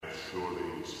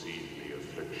surely seen the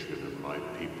affliction of my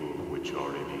people which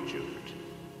are in Egypt,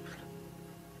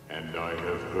 and I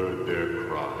have heard their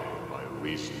cry by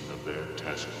reason of their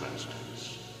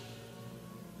taskmasters,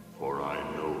 for I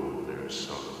know their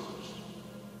sorrows.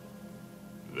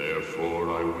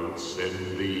 Therefore I will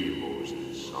send thee,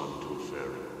 Moses, unto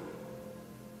Pharaoh,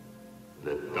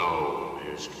 that thou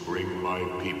mayest bring my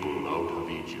people out of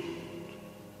Egypt.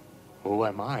 Who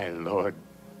am I, Lord,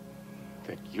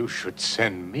 that you should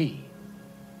send me?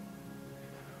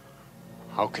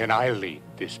 How can I lead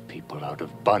this people out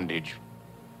of bondage?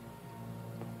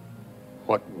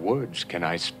 What words can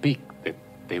I speak that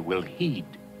they will heed?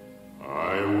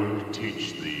 I will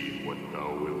teach thee what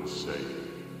thou wilt say.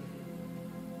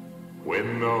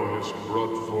 When thou hast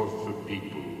brought forth the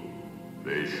people,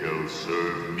 they shall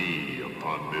serve me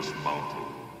upon this mountain.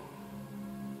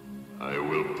 I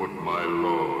will put my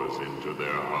laws into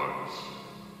their hearts,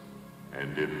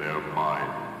 and in their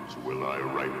minds will I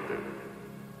write them.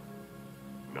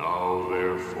 Now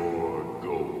therefore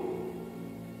go,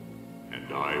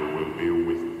 and I will be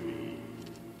with thee.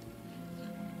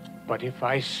 But if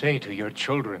I say to your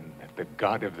children that the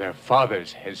God of their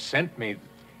fathers has sent me,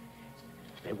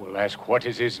 they will ask, what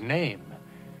is his name?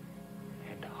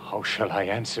 And how shall I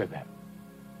answer them?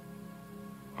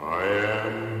 I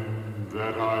am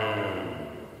that I am.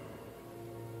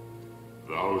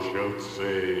 Thou shalt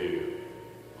say,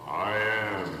 I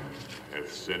am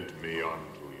hath sent me unto you.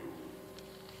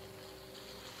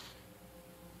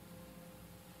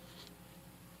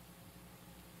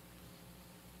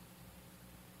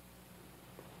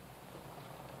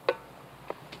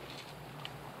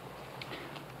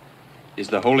 Is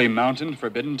the holy mountain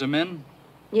forbidden to men?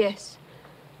 Yes,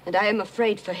 and I am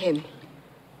afraid for him.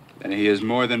 Then he is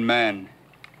more than man.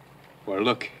 For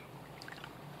look.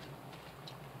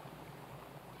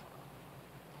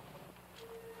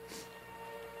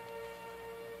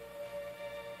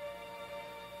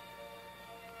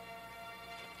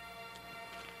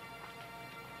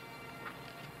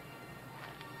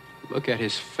 Look at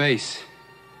his face.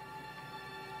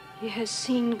 He has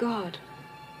seen God.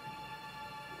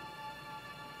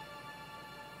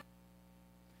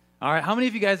 All right, how many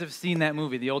of you guys have seen that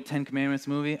movie, the old Ten Commandments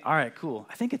movie? All right, cool.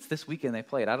 I think it's this weekend they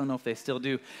play it. I don't know if they still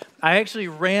do. I actually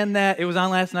ran that. It was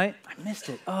on last night. I missed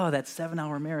it. Oh, that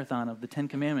 7-hour marathon of the Ten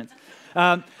Commandments.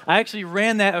 I actually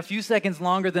ran that a few seconds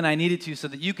longer than I needed to so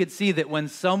that you could see that when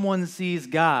someone sees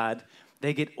God,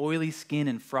 they get oily skin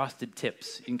and frosted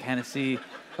tips. You can kind of see,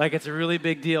 like, it's a really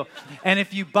big deal. And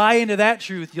if you buy into that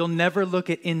truth, you'll never look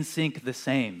at NSYNC the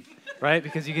same. Right?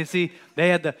 Because you can see they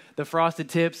had the frosted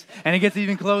tips, and it gets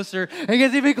even closer, and it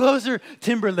gets even closer.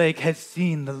 Timberlake has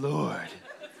seen the Lord.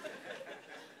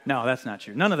 No, that's not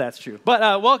true. None of that's true.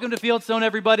 But welcome to Fieldstone,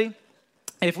 everybody.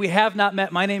 If we have not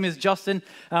met, my name is Justin.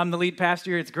 I'm the lead pastor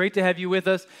here. It's great to have you with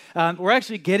us. We're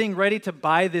actually getting ready to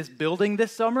buy this building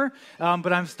this summer,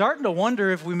 but I'm starting to wonder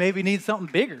if we maybe need something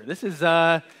bigger. This is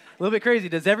a little bit crazy.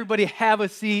 Does everybody have a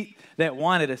seat that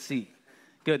wanted a seat?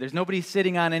 Good. There's nobody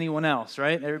sitting on anyone else,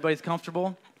 right? Everybody's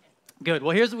comfortable? Good.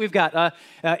 Well, here's what we've got.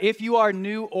 If you are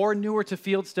new or newer to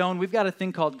Fieldstone, we've got a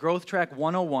thing called Growth Track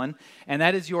 101, and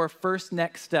that is your first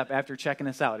next step after checking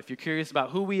us out. If you're curious about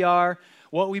who we are,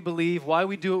 what we believe, why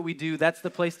we do what we do, that's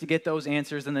the place to get those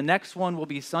answers. And the next one will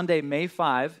be Sunday, May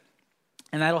 5,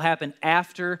 and that'll happen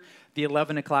after the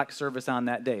 11 o'clock service on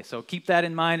that day. So keep that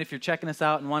in mind if you're checking us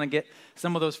out and want to get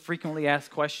some of those frequently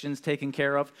asked questions taken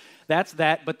care of. That's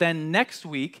that. But then next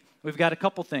week, we've got a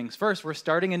couple things. First, we're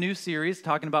starting a new series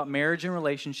talking about marriage and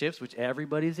relationships, which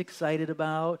everybody's excited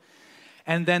about.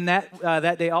 And then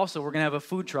that day also, we're going to have a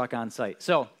food truck on site.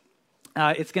 So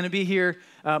it's going to be here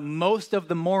most of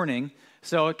the morning.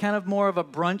 So kind of more of a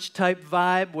brunch type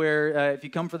vibe where if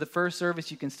you come for the first service,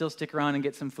 you can still stick around and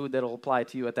get some food that will apply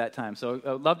to you at that time. So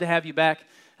I'd love to have you back,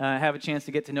 have a chance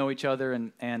to get to know each other,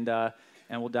 and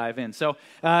we'll dive in. So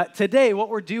today what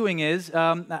we're doing is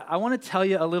I want to tell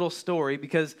you a little story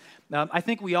because I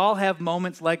think we all have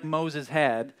moments like Moses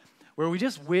had where we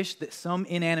just wish that some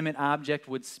inanimate object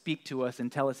would speak to us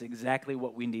and tell us exactly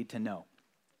what we need to know.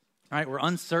 All right, we're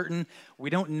uncertain, we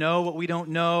don't know what we don't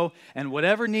know, and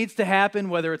whatever needs to happen,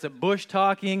 whether it's a bush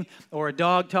talking or a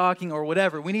dog talking or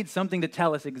whatever, we need something to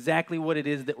tell us exactly what it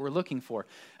is that we're looking for.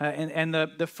 And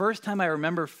the first time I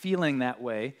remember feeling that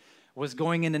way was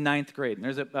going into ninth grade. And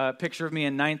there's a picture of me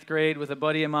in ninth grade with a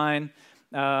buddy of mine.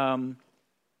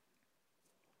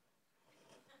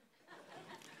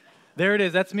 There it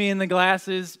is. That's me in the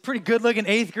glasses. Pretty good-looking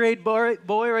 8th grade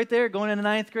boy right there going into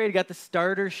 9th grade. He got the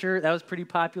starter shirt. That was pretty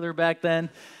popular back then.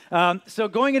 So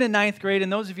going into 9th grade,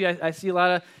 and those of you, I see a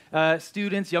lot of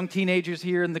students, young teenagers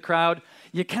here in the crowd,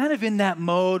 you're kind of in that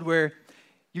mode where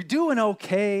you're doing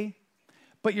okay,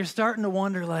 but you're starting to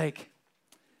wonder, like,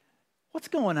 what's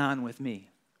going on with me?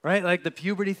 Right? Like the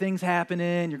puberty thing's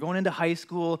happening. You're going into high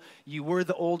school. You were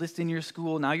the oldest in your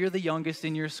school. Now you're the youngest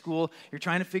in your school. You're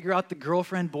trying to figure out the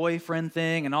girlfriend-boyfriend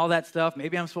thing and all that stuff.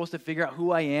 Maybe I'm supposed to figure out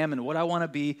who I am and what I want to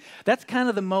be. That's kind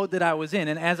of the mode that I was in.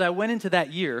 And as I went into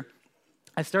that year,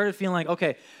 I started feeling like,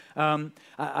 okay,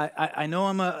 I know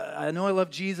I love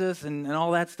Jesus and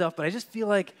all that stuff, but I just feel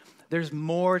like there's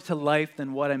more to life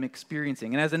than what I'm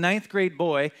experiencing. And as a 9th grade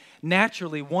boy,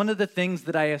 naturally, one of the things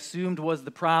that I assumed was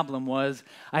the problem was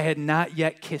I had not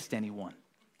yet kissed anyone.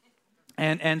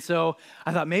 And so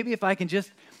I thought maybe if I can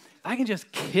just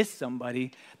kiss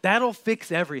somebody, that'll fix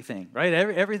everything, right?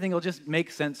 Everything will just make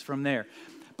sense from there.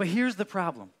 But here's the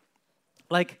problem.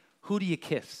 Like, who do you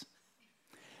kiss?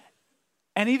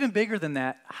 And even bigger than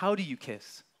that, how do you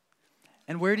kiss?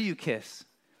 And where do you kiss?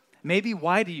 Maybe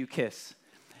why do you kiss?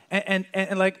 And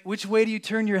like, which way do you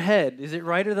turn your head? Is it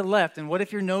right or the left? And what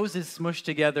if your nose is smushed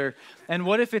together? And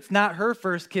what if it's not her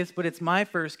first kiss, but it's my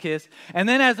first kiss? And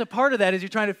then as a part of that, as you're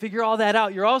trying to figure all that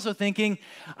out, you're also thinking,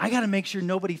 I got to make sure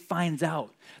nobody finds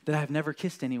out that I've never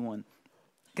kissed anyone,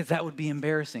 because that would be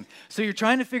embarrassing. So you're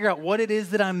trying to figure out what it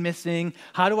is that I'm missing,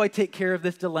 how do I take care of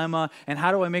this dilemma, and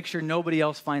how do I make sure nobody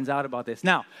else finds out about this?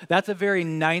 Now, that's a very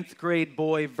 9th grade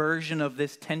boy version of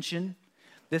this tension,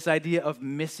 this idea of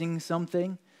missing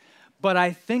something. But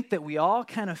I think that we all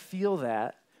kind of feel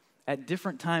that at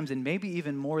different times, and maybe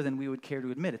even more than we would care to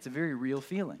admit. It's a very real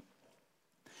feeling.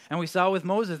 And we saw with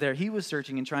Moses there, he was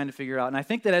searching and trying to figure out. And I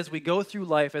think that as we go through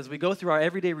life, as we go through our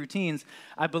everyday routines,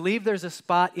 I believe there's a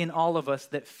spot in all of us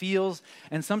that feels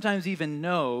and sometimes even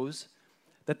knows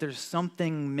that there's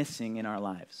something missing in our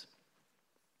lives.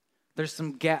 There's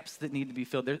some gaps that need to be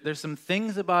filled. There's some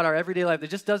things about our everyday life that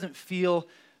just doesn't feel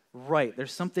right.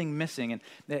 There's something missing. And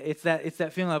it's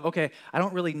that feeling of, okay, I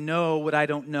don't really know what I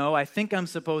don't know. I think I'm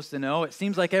supposed to know. It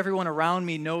seems like everyone around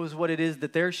me knows what it is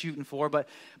that they're shooting for, but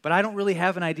I don't really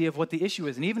have an idea of what the issue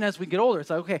is. And even as we get older, it's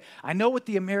like, okay, I know what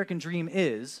the American dream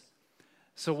is,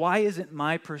 so why isn't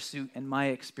my pursuit and my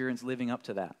experience living up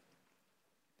to that?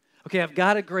 Okay, I've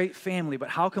got a great family, but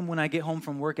how come when I get home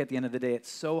from work at the end of the day,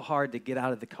 it's so hard to get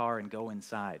out of the car and go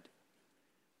inside?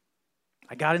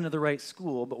 I got into the right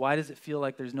school, but why does it feel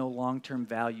like there's no long-term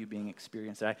value being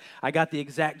experienced? I got the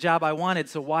exact job I wanted,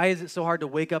 so why is it so hard to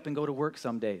wake up and go to work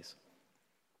some days?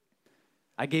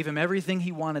 I gave him everything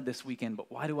he wanted this weekend,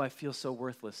 but why do I feel so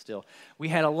worthless still? We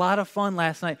had a lot of fun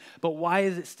last night, but why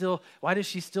does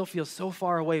she still feel so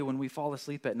far away when we fall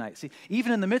asleep at night? See,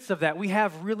 even in the midst of that, we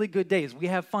have really good days. We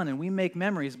have fun and we make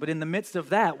memories, but in the midst of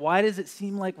that, why does it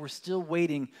seem like we're still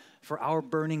waiting for our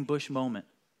burning bush moment?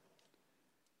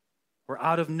 Or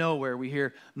out of nowhere, we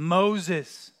hear,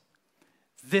 Moses,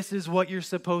 this is what you're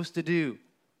supposed to do.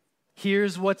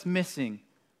 Here's what's missing.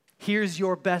 Here's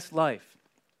your best life.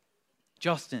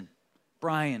 Justin,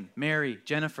 Brian, Mary,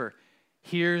 Jennifer,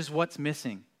 here's what's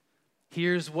missing.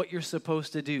 Here's what you're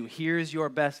supposed to do. Here's your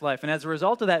best life. And as a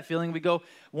result of that feeling, we go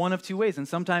one of two ways, and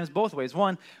sometimes both ways.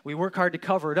 One, we work hard to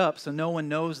cover it up so no one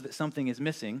knows that something is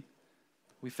missing.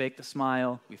 We fake the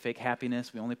smile. We fake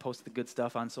happiness. We only post the good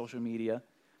stuff on social media.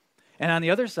 And on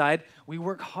the other side, we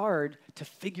work hard to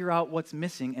figure out what's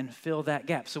missing and fill that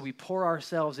gap. So we pour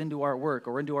ourselves into our work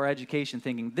or into our education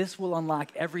thinking, this will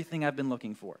unlock everything I've been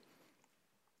looking for.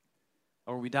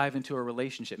 Or we dive into a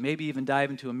relationship, maybe even dive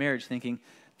into a marriage thinking,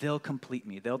 they'll complete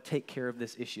me. They'll take care of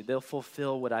this issue. They'll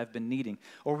fulfill what I've been needing.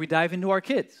 Or we dive into our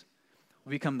kids.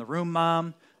 We become the room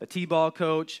mom, the t-ball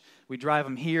coach. We drive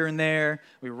them here and there.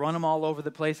 We run them all over the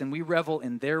place, and we revel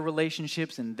in their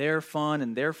relationships and their fun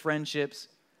and their friendships.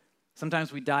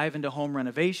 Sometimes we dive into home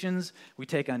renovations, we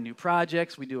take on new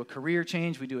projects, we do a career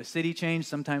change, we do a city change,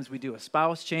 sometimes we do a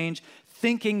spouse change,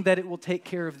 thinking that it will take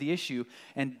care of the issue,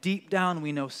 and deep down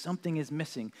we know something is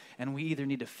missing, and we either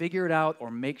need to figure it out or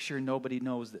make sure nobody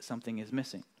knows that something is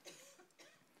missing.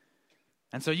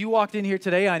 And so you walked in here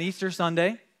today on Easter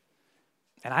Sunday,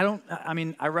 and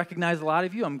I recognize a lot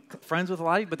of you, I'm friends with a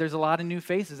lot of you, but there's a lot of new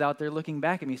faces out there looking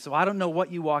back at me, so I don't know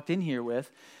what you walked in here with.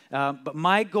 But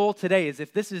my goal today is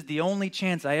if this is the only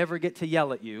chance I ever get to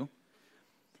yell at you,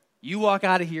 you walk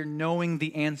out of here knowing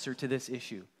the answer to this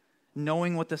issue,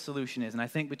 knowing what the solution is. And I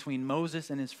think between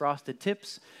Moses and his frosted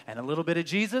tips and a little bit of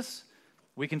Jesus,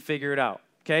 we can figure it out.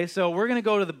 Okay, so we're going to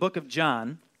go to the book of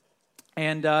John.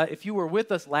 And if you were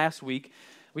with us last week,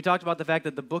 we talked about the fact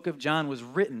that the book of John was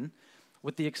written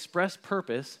with the express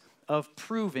purpose of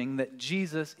proving that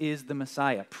Jesus is the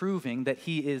Messiah, proving that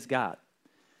he is God.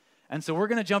 And so we're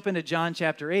going to jump into John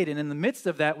chapter 8, and in the midst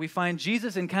of that, we find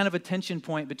Jesus in kind of a tension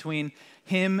point between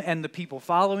him and the people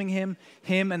following him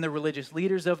and the religious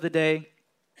leaders of the day.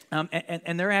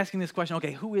 And they're asking this question,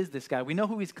 okay, who is this guy? We know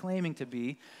who he's claiming to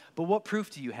be, but what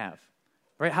proof do you have?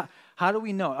 Right? How do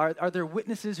we know? Are there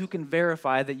witnesses who can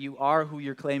verify that you are who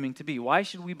you're claiming to be? Why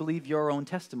should we believe your own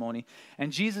testimony?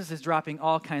 And Jesus is dropping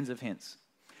all kinds of hints.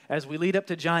 As we lead up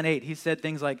to John 8, he said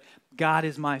things like, God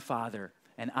is my Father,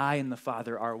 and I and the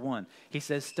Father are one. He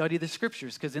says, study the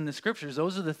Scriptures, because in the Scriptures,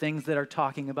 those are the things that are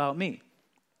talking about me.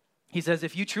 He says,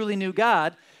 if you truly knew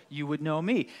God, you would know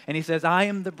me. And he says, I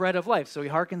am the bread of life. So he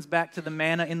harkens back to the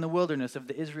manna in the wilderness of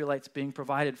the Israelites being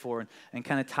provided for and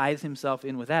kind of ties himself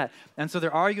in with that. And so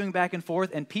they're arguing back and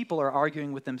forth, and people are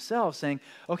arguing with themselves saying,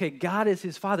 okay, God is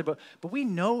his father, but we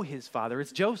know his father.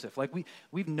 It's Joseph. Like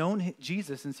we've known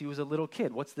Jesus since he was a little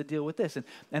kid. What's the deal with this?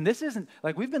 And this isn't,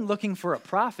 like we've been looking for a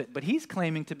prophet, but he's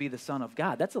claiming to be the Son of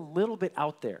God. That's a little bit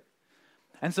out there.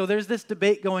 And so there's this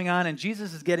debate going on, and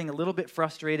Jesus is getting a little bit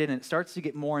frustrated, and it starts to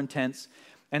get more intense.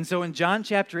 And so in John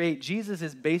chapter 8, Jesus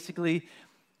is basically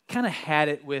kind of had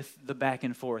it with the back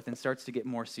and forth and starts to get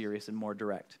more serious and more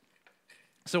direct.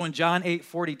 So in John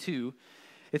 8:42,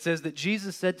 it says that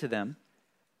Jesus said to them,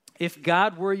 if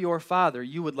God were your Father,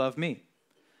 you would love me,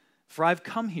 for I've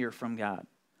come here from God.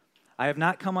 I have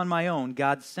not come on my own,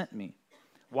 God sent me.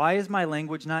 Why is my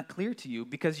language not clear to you?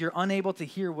 Because you're unable to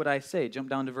hear what I say. Jump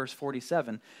down to verse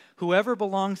 47. Whoever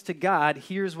belongs to God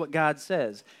hears what God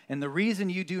says. And the reason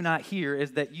you do not hear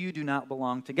is that you do not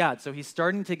belong to God. So he's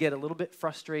starting to get a little bit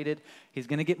frustrated. He's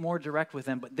going to get more direct with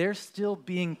them, but they're still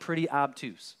being pretty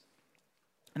obtuse.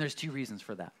 And there's two reasons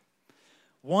for that.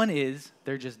 One is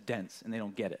they're just dense and they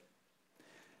don't get it.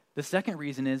 The second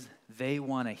reason is they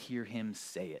want to hear him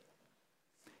say it.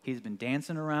 He's been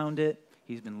dancing around it.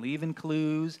 He's been leaving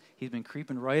clues. He's been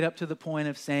creeping right up to the point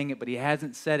of saying it, but he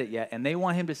hasn't said it yet. And they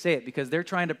want him to say it because they're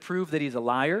trying to prove that he's a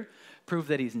liar, prove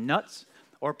that he's nuts,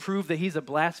 or prove that he's a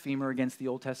blasphemer against the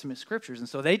Old Testament scriptures. And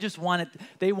so they just want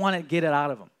to get it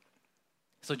out of him.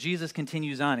 So Jesus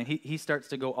continues on, and he starts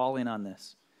to go all in on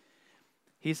this.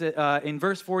 He said in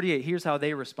verse 48, here's how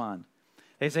they respond.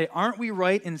 They say, aren't we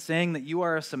right in saying that you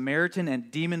are a Samaritan and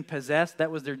demon-possessed?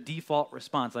 That was their default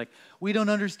response. Like, we don't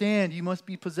understand. You must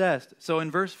be possessed. So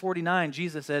in verse 49,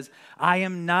 Jesus says, I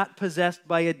am not possessed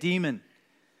by a demon,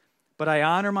 but I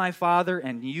honor my Father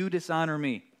and you dishonor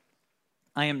me.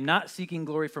 I am not seeking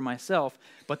glory for myself,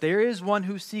 but there is one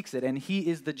who seeks it, and he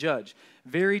is the judge.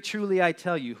 Very truly I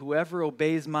tell you, whoever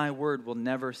obeys my word will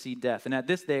never see death. And at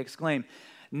this they exclaim,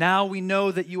 now we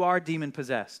know that you are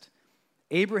demon-possessed.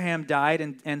 Abraham died,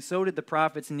 and so did the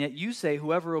prophets, and yet you say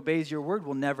whoever obeys your word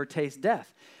will never taste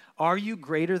death. Are you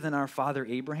greater than our father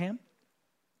Abraham?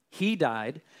 He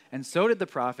died, and so did the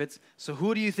prophets, so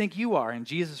who do you think you are? And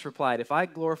Jesus replied, if I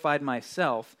glorified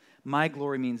myself, my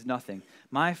glory means nothing.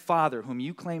 My Father, whom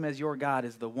you claim as your God,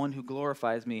 is the one who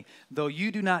glorifies me. Though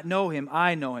you do not know him,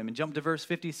 I know him. And jump to verse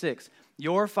 56.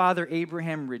 Your father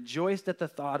Abraham rejoiced at the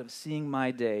thought of seeing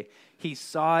my day. He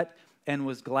saw it and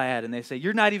was glad. And they say,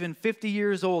 you're not even 50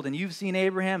 years old and you've seen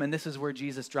Abraham, and this is where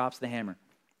Jesus drops the hammer.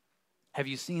 Have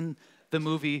you seen the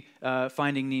movie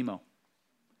Finding Nemo?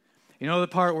 You know the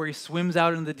part where he swims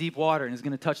out into the deep water and is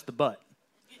going to touch the butt,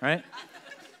 right?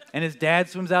 And his dad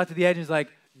swims out to the edge and is like,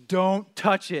 don't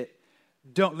touch it.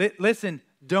 Listen,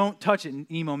 don't touch it. And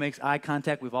Nemo makes eye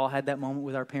contact. We've all had that moment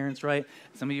with our parents, right?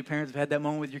 Some of you parents have had that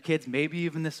moment with your kids. Maybe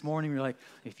even this morning, you're like,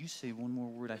 if you say one more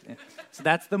word, So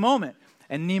that's the moment.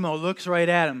 And Nemo looks right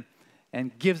at him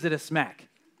and gives it a smack.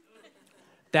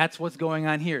 That's what's going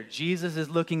on here. Jesus is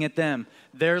looking at them.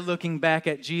 They're looking back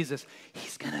at Jesus.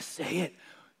 He's going to say it.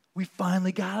 We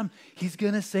finally got him. He's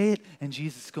going to say it. And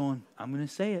Jesus is going, I'm going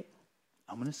to say it.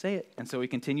 I'm going to say it. And so he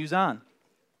continues on.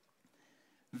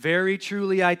 Very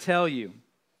truly I tell you,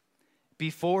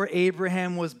 before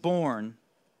Abraham was born,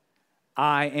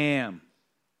 I am.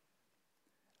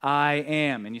 I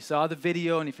am. And you saw the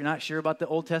video, and if you're not sure about the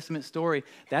Old Testament story,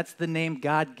 that's the name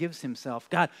God gives himself.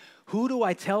 God, who do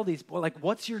I tell these? Like,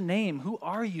 what's your name? Who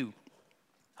are you?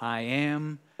 I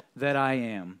am that I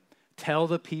am. Tell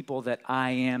the people that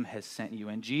I am has sent you.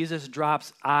 And Jesus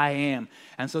drops I am.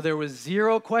 And so there was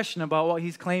zero question about what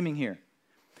he's claiming here.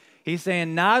 He's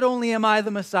saying, not only am I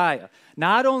the Messiah,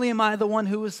 not only am I the one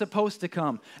who was supposed to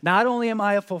come, not only am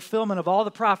I a fulfillment of all the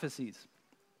prophecies,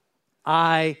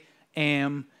 I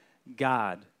am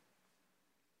God.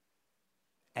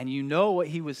 And you know what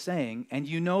he was saying, and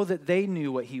you know that they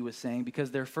knew what he was saying because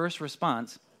their first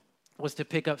response was to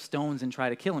pick up stones and try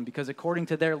to kill him, because according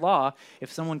to their law,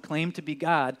 if someone claimed to be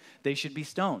God, they should be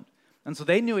stoned. And so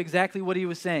they knew exactly what he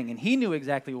was saying, and he knew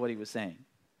exactly what he was saying.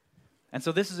 And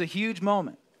so this is a huge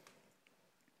moment.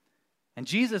 And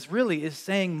Jesus really is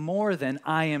saying more than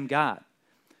I am God.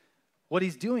 what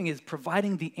he's doing is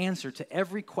providing the answer to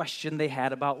every question they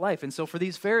had about life. And so for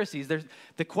these Pharisees, there's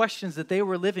the questions that they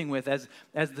were living with as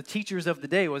the teachers of the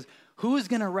day was, who is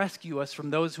going to rescue us from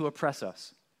those who oppress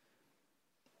us?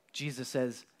 Jesus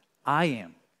says, I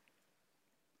am.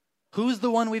 Who's the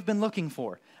one we've been looking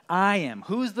for? I am.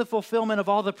 Who's the fulfillment of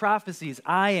all the prophecies?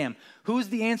 I am. Who's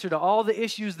the answer to all the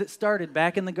issues that started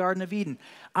back in the Garden of Eden?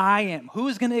 I am.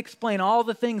 Who's going to explain all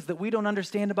the things that we don't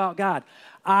understand about God?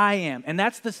 I am. And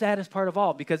that's the saddest part of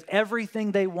all, because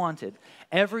everything they wanted,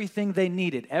 everything they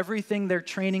needed, everything their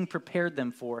training prepared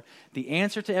them for, the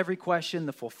answer to every question,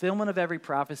 the fulfillment of every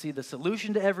prophecy, the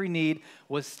solution to every need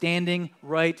was standing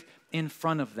right in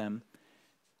front of them.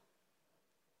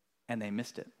 And they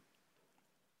missed it.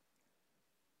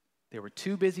 They were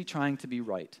too busy trying to be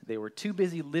right. They were too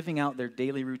busy living out their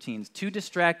daily routines, too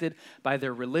distracted by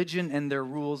their religion and their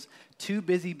rules, too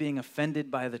busy being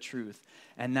offended by the truth.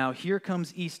 And now here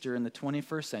comes Easter in the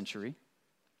 21st century,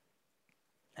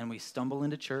 and we stumble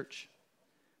into church,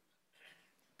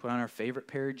 put on our favorite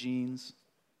pair of jeans,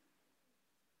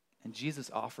 and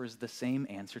Jesus offers the same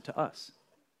answer to us.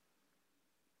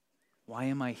 Why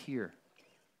am I here?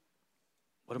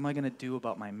 What am I going to do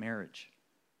about my marriage?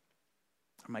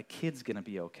 Are my kids going to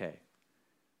be okay?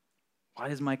 Why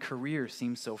does my career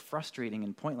seem so frustrating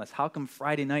and pointless? How come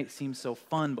Friday night seems so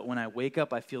fun, but when I wake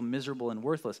up, I feel miserable and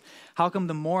worthless? How come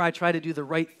the more I try to do the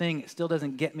right thing, it still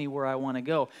doesn't get me where I want to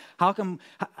go? How come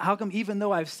even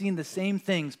though I've seen the same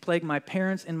things plague my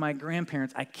parents and my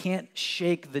grandparents, I can't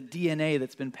shake the DNA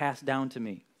that's been passed down to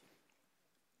me?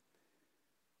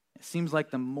 It seems like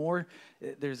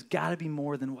there's got to be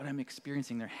more than what I'm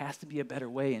experiencing. There has to be a better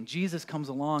way. And Jesus comes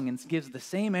along and gives the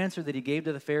same answer that he gave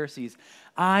to the Pharisees.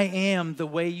 I am the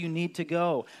way you need to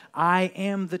go. I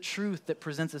am the truth that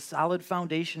presents a solid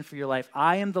foundation for your life.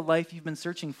 I am the life you've been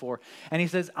searching for. And he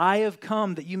says, I have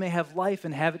come that you may have life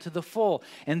and have it to the full.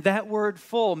 And that word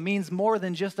full means more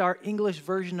than just our English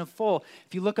version of full.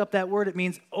 If you look up that word, it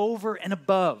means over and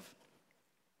above.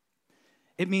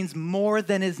 It means more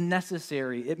than is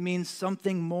necessary. It means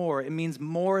something more. It means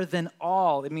more than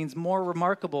all. It means more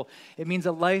remarkable. It means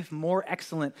a life more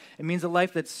excellent. It means a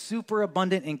life that's super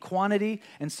abundant in quantity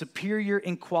and superior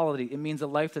in quality. It means a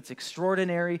life that's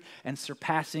extraordinary and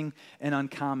surpassing and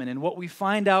uncommon. And what we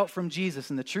find out from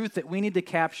Jesus and the truth that we need to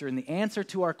capture and the answer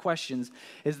to our questions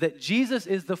is that Jesus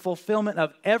is the fulfillment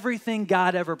of everything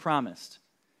God ever promised.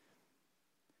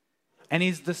 And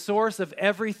he's the source of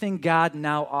everything God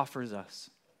now offers us,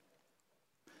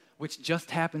 which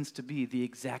just happens to be the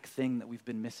exact thing that we've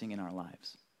been missing in our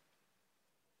lives.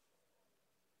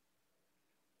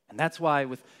 And that's why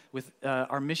with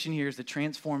our mission here is to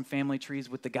transform family trees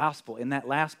with the gospel. In that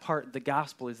last part, the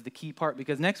gospel is the key part.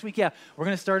 Because next week, we're going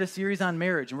to start a series on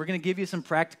marriage. And we're going to give you some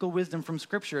practical wisdom from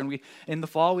Scripture. And in the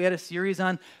fall, we had a series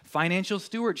on financial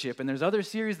stewardship. And there's other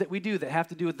series that we do that have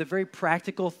to do with the very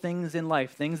practical things in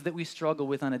life, things that we struggle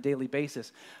with on a daily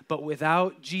basis. But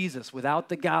without Jesus, without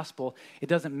the gospel, it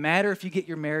doesn't matter if you get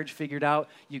your marriage figured out.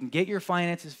 You can get your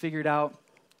finances figured out.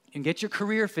 You can get your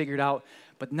career figured out.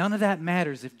 But none of that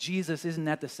matters if Jesus isn't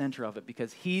at the center of it,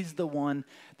 because he's the one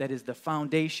that is the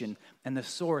foundation and the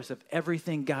source of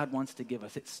everything God wants to give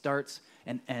us. It starts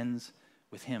and ends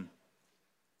with him.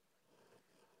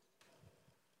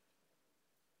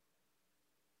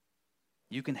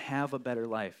 You can have a better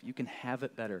life. You can have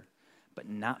it better, but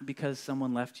not because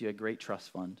someone left you a great trust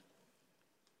fund.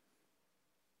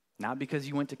 Not because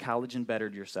you went to college and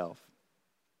bettered yourself.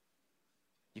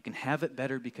 You can have it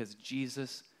better because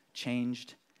Jesus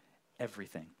changed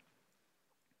everything.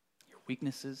 Your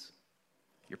weaknesses,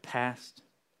 your past,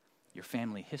 your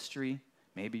family history,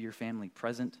 maybe your family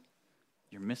present,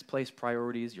 your misplaced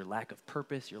priorities, your lack of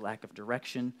purpose, your lack of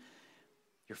direction,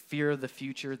 your fear of the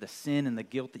future, the sin and the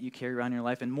guilt that you carry around in your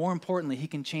life. And more importantly, he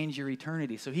can change your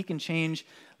eternity. So he can change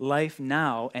life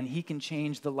now, and he can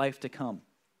change the life to come.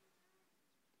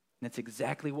 And it's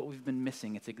exactly what we've been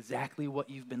missing. It's exactly what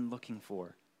you've been looking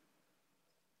for.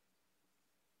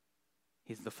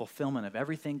 He's the fulfillment of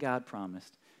everything God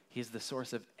promised. He's the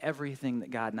source of everything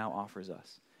that God now offers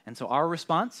us. And so our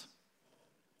response?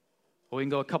 Well, we can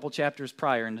go a couple chapters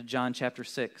prior into John chapter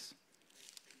 6.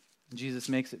 Jesus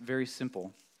makes it very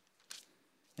simple.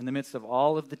 In the midst of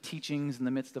all of the teachings, in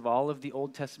the midst of all of the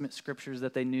Old Testament scriptures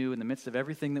that they knew, in the midst of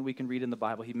everything that we can read in the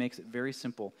Bible, he makes it very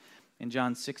simple. In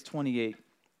John 6:28,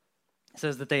 it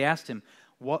says that they asked him,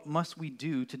 what must we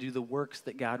do to do the works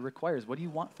that God requires? What do you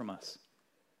want from us?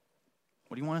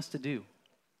 What do you want us to do?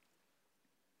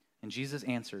 And Jesus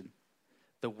answered,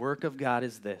 the work of God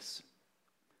is this,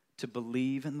 to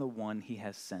believe in the one he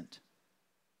has sent.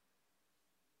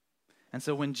 And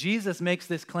so when Jesus makes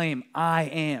this claim, I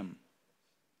am,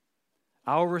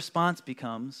 our response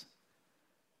becomes,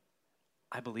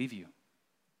 I believe you.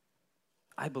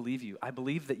 I believe you. I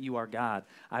believe that you are God.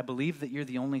 I believe that you're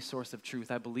the only source of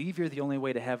truth. I believe you're the only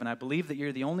way to heaven. I believe that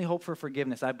you're the only hope for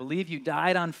forgiveness. I believe you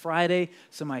died on Friday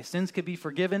so my sins could be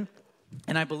forgiven.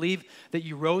 And I believe that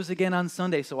you rose again on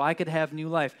Sunday so I could have new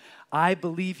life. I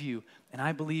believe you, and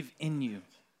I believe in you.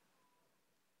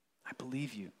 I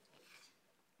believe you.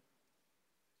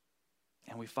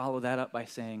 And we follow that up by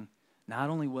saying, not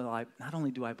only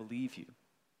do I believe you,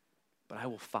 but I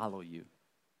will follow you.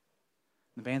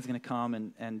 The band's going to come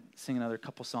and sing another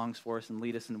couple songs for us and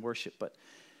lead us in worship, but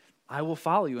I will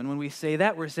follow you. And when we say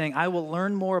that, we're saying, I will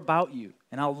learn more about you,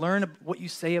 and I'll learn what you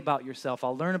say about yourself.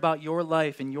 I'll learn about your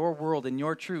life and your world and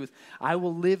your truth. I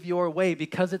will live your way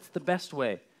because it's the best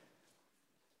way.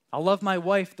 I'll love my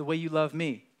wife the way you love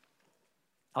me.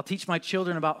 I'll teach my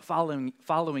children about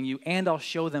following you, and I'll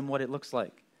show them what it looks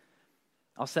like.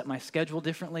 I'll set my schedule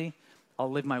differently.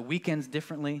 I'll live my weekends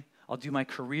differently. I'll do my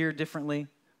career differently.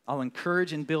 I'll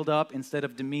encourage and build up instead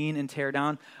of demean and tear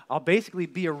down. I'll basically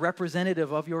be a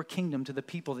representative of your kingdom to the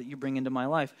people that you bring into my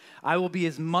life. I will be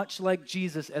as much like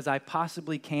Jesus as I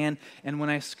possibly can, and when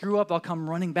I screw up, I'll come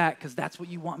running back because that's what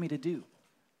you want me to do.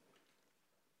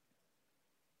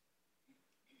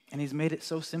 And he's made it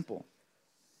so simple.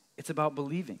 It's about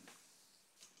believing.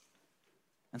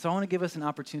 And so I want to give us an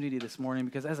opportunity this morning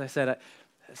because, as I said,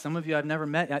 some of you I've never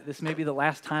met. This may be the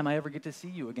last time I ever get to see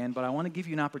you again, but I want to give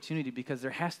you an opportunity because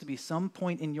there has to be some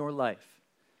point in your life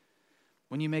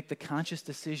when you make the conscious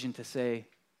decision to say,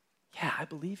 yeah, I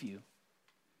believe you.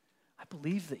 I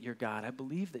believe that you're God. I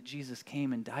believe that Jesus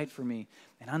came and died for me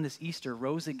and on this Easter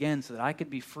rose again so that I could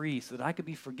be free, so that I could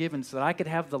be forgiven, so that I could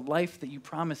have the life that you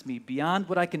promised me beyond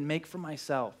what I can make for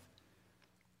myself.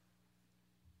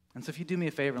 And so if you do me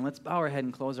a favor, and let's bow our head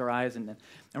and close our eyes, and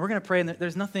we're going to pray. And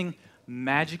there's nothing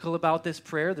magical about this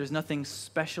prayer. There's nothing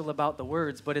special about the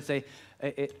words, but it's an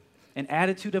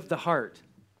attitude of the heart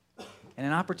and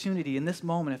an opportunity in this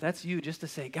moment, if that's you, just to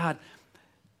say, God,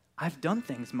 I've done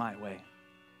things my way.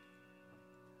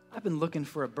 I've been looking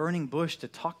for a burning bush to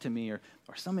talk to me or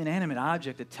some inanimate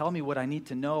object to tell me what I need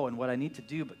to know and what I need to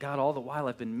do, but God, all the while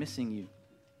I've been missing you.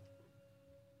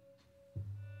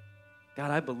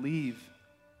 God, I believe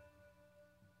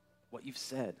what you've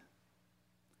said.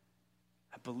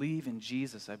 I believe in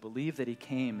Jesus. I believe that he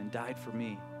came and died for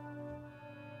me.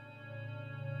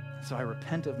 So I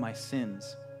repent of my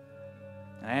sins.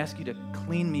 And I ask you to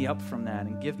clean me up from that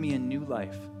and give me a new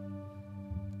life.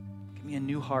 Give me a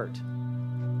new heart.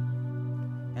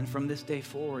 And from this day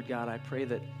forward, God, I pray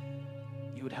that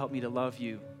you would help me to love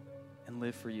you and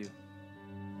live for you.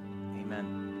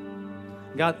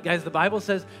 Amen. God, guys, the Bible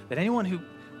says that anyone who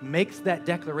makes that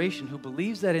declaration, who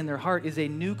believes that in their heart, is a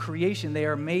new creation. They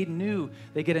are made new.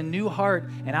 They get a new heart,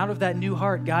 and out of that new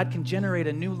heart, God can generate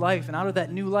a new life. And out of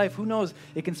that new life, who knows,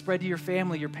 it can spread to your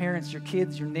family, your parents, your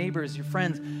kids, your neighbors, your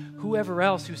friends, whoever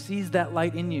else who sees that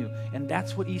light in you. And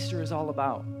that's what Easter is all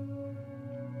about.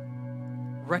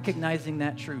 Recognizing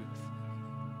that truth,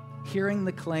 hearing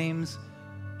the claims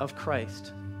of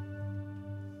Christ,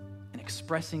 and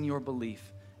expressing your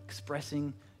belief,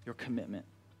 expressing your commitment,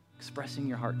 expressing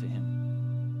your heart to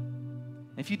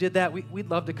him. If you did that, we'd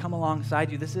love to come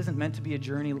alongside you. This isn't meant to be a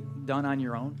journey done on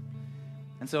your own.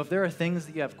 And so if there are things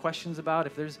that you have questions about,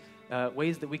 if there's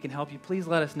ways that we can help you, please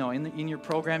let us know. In your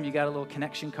program, you got a little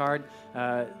connection card.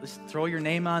 Just throw your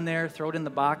name on there, throw it in the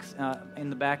box in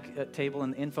the back table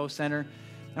in the info center.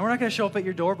 And we're not going to show up at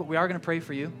your door, but we are going to pray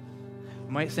for you.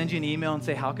 We might send you an email and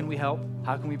say, how can we help?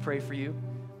 How can we pray for you?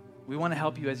 We want to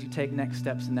help you as you take next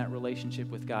steps in that relationship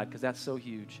with God, because that's so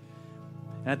huge.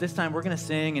 And at this time, we're going to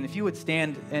sing, and if you would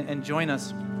stand and join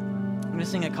us, I'm going to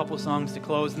sing a couple songs to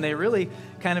close, and they really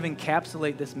kind of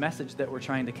encapsulate this message that we're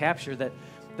trying to capture, that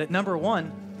number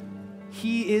one,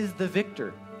 he is the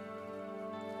victor.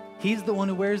 He's the one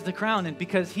who wears the crown, and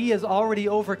because he has already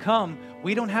overcome,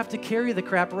 we don't have to carry the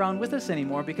crap around with us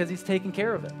anymore because he's taken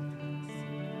care of it.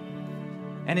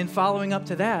 And in following up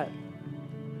to that,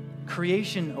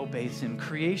 creation obeys him.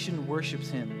 Creation worships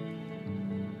him.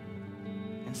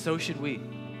 And so should we,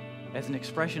 as an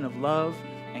expression of love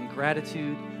and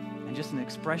gratitude and just an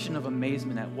expression of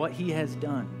amazement at what he has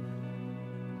done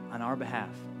on our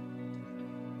behalf.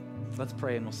 Let's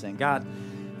pray and we'll sing. God,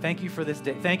 thank you for this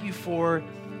day. Thank you for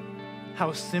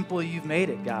how simple you've made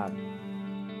it, God.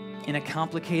 In a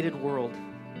complicated world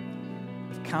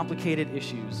with complicated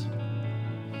issues,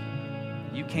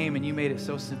 you came and you made it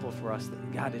so simple for us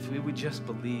that, God, if we would just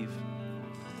believe,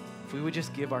 if we would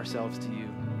just give ourselves to you,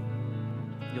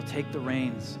 you'll take the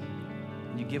reins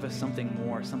and you give us something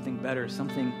more, something better,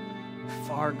 something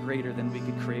far greater than we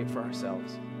could create for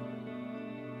ourselves.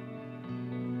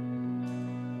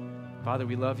 Father,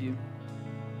 we love you.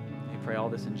 We pray all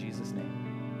this in Jesus' name.